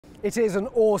It is an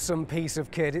awesome piece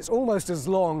of kit. It's almost as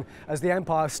long as the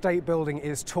Empire State Building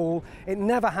is tall. It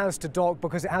never has to dock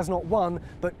because it has not one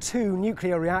but two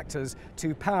nuclear reactors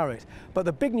to power it. But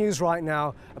the big news right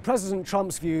now are President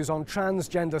Trump's views on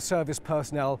transgender service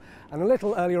personnel. And a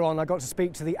little earlier on, I got to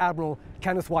speak to the Admiral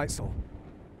Kenneth Weitzel.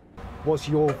 What's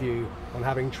your view on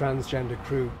having transgender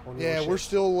crew on your ship? We're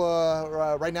still,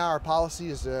 right now our policy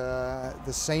is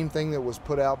the same thing that was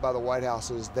put out by the White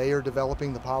House. Is they are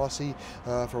developing the policy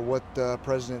for what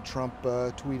President Trump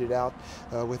tweeted out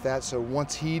with that. So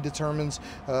once he determines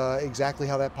exactly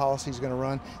how that policy is going to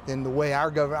run, then the way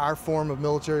our form of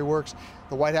military works,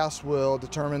 the White House will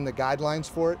determine the guidelines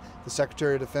for it. The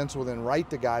Secretary of Defense will then write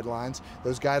the guidelines.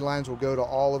 Those guidelines will go to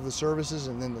all of the services,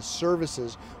 and then the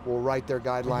services will write their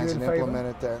guidelines and implement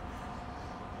it there.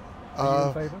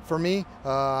 For me,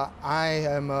 I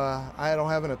don't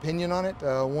have an opinion on it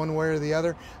one way or the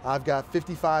other. I've got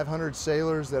 5,500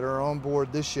 sailors that are on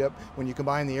board this ship. When you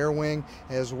combine the air wing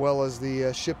as well as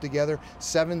the ship together,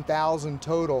 7,000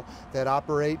 total that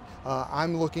operate.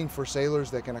 I'm looking for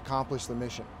sailors that can accomplish the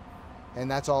mission. And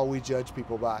that's all we judge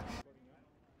people by.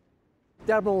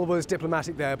 The Admiral was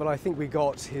diplomatic there, but I think we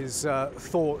got his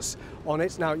thoughts on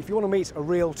it. Now, if you want to meet a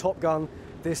real Top Gun,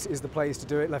 this is the place to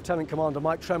do it. Lieutenant Commander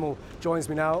Mike Tremmell joins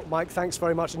me now. Mike, thanks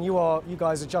very much. And you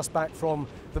guys are just back from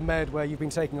the Med, where you've been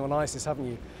taking on ISIS, haven't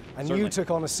you? And certainly. You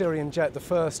took on a Syrian jet, the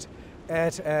first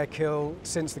air-to-air kill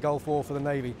since the Gulf War for the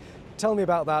Navy. Tell me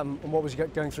about that and what was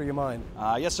going through your mind?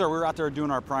 Yes, sir. We were out there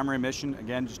doing our primary mission,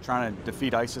 again, just trying to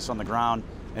defeat ISIS on the ground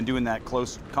and doing that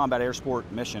close combat air support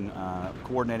mission,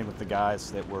 coordinating with the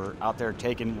guys that were out there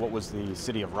taking what was the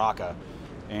city of Raqqa,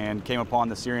 and came upon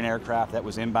the Syrian aircraft that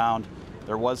was inbound.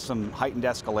 There was some heightened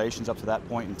escalations up to that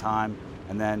point in time,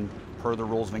 and then per the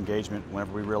rules of engagement,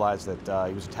 whenever we realized that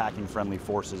he was attacking friendly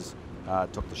forces,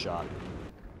 took the shot.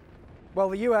 Well,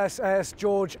 the USS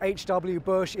George H.W.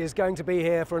 Bush is going to be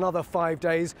here for another 5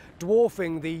 days,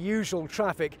 dwarfing the usual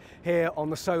traffic here on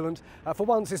the Solent. For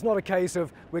once, it's not a case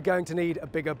of we're going to need a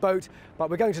bigger boat, but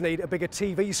we're going to need a bigger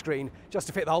TV screen just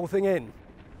to fit the whole thing in.